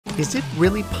Is it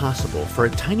really possible for a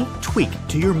tiny tweak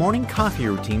to your morning coffee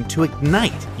routine to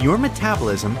ignite your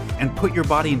metabolism and put your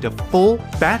body into full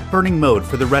fat-burning mode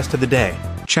for the rest of the day?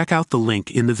 Check out the link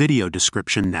in the video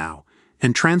description now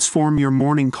and transform your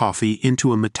morning coffee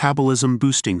into a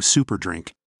metabolism-boosting super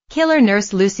drink. Killer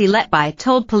nurse Lucy Letby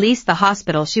told police the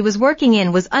hospital she was working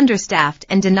in was understaffed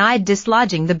and denied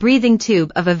dislodging the breathing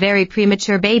tube of a very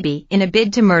premature baby in a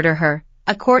bid to murder her,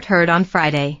 a court heard on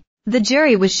Friday. The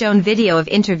jury was shown video of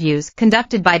interviews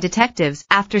conducted by detectives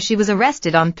after she was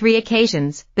arrested on 3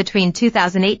 occasions between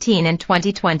 2018 and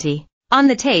 2020. On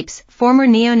the tapes, former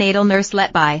neonatal nurse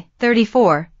Letby,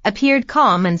 34, appeared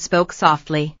calm and spoke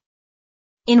softly.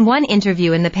 In one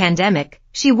interview in the pandemic,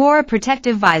 she wore a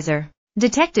protective visor.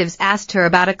 Detectives asked her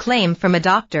about a claim from a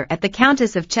doctor at the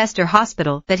Countess of Chester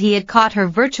Hospital that he had caught her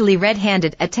virtually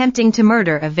red-handed attempting to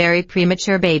murder a very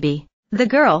premature baby. The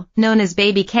girl, known as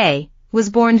Baby K, was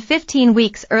born 15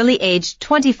 weeks early, aged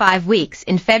 25 weeks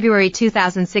in February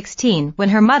 2016 when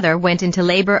her mother went into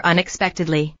labor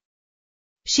unexpectedly.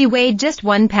 She weighed just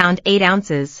 1 pound 8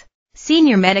 ounces.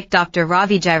 Senior medic Dr.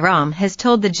 Ravi Jairam has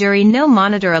told the jury no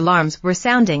monitor alarms were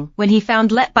sounding when he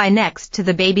found Letby next to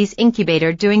the baby's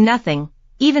incubator doing nothing,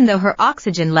 even though her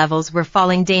oxygen levels were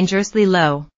falling dangerously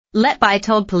low. Letby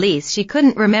told police she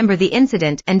couldn't remember the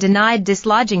incident and denied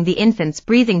dislodging the infant's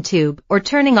breathing tube or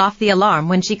turning off the alarm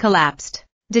when she collapsed.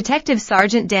 Detective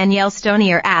Sergeant Danielle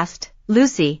Stonier asked,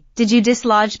 "Lucy, did you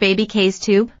dislodge Baby K's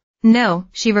tube?" "No,"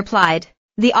 she replied.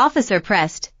 The officer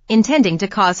pressed, intending to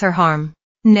cause her harm.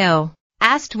 "No."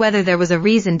 Asked whether there was a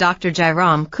reason Dr.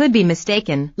 Jairam could be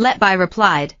mistaken, Letby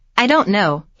replied, "I don't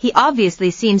know, he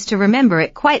obviously seems to remember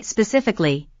it quite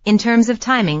specifically, in terms of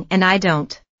timing, and I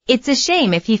don't. It's a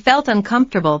shame if he felt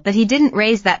uncomfortable that he didn't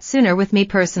raise that sooner with me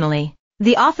personally."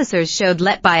 The officers showed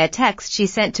Letby a text she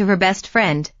sent to her best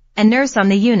friend, a nurse on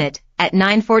the unit, at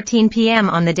 9:14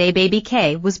 p.m. on the day Baby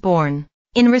K was born.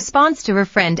 In response to her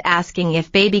friend asking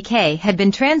if Baby K had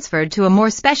been transferred to a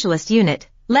more specialist unit,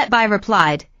 Letby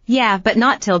replied, "Yeah, but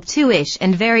not till 2-ish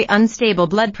and very unstable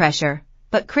blood pressure.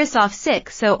 But Chris off sick,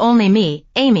 so only me,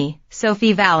 Amy,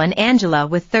 Sophie, Val and Angela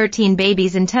with 13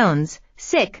 babies in tones,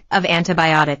 sick of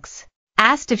antibiotics."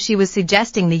 Asked if she was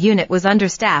suggesting the unit was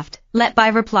understaffed,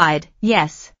 Letby replied,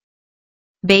 "Yes.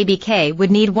 Baby K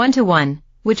would need 1-to-1,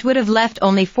 which would have left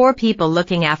only 4 people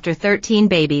looking after 13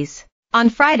 babies." On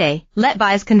Friday,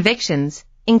 Letby's convictions,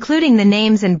 including the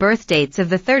names and birth dates of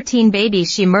the 13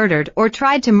 babies she murdered or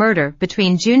tried to murder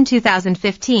between June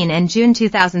 2015 and June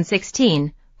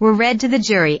 2016, were read to the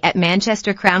jury at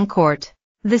Manchester Crown Court.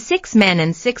 The 6 men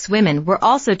and 6 women were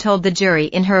also told the jury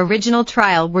in her original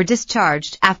trial were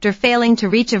discharged after failing to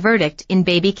reach a verdict in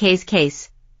Baby K's case,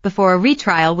 before a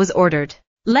retrial was ordered.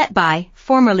 Letby,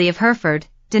 formerly of Hereford,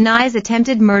 denies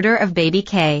attempted murder of Baby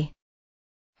K.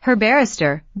 Her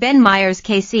barrister, Ben Myers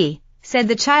KC, said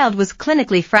the child was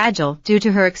clinically fragile due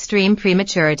to her extreme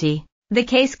prematurity. The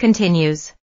case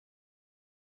continues.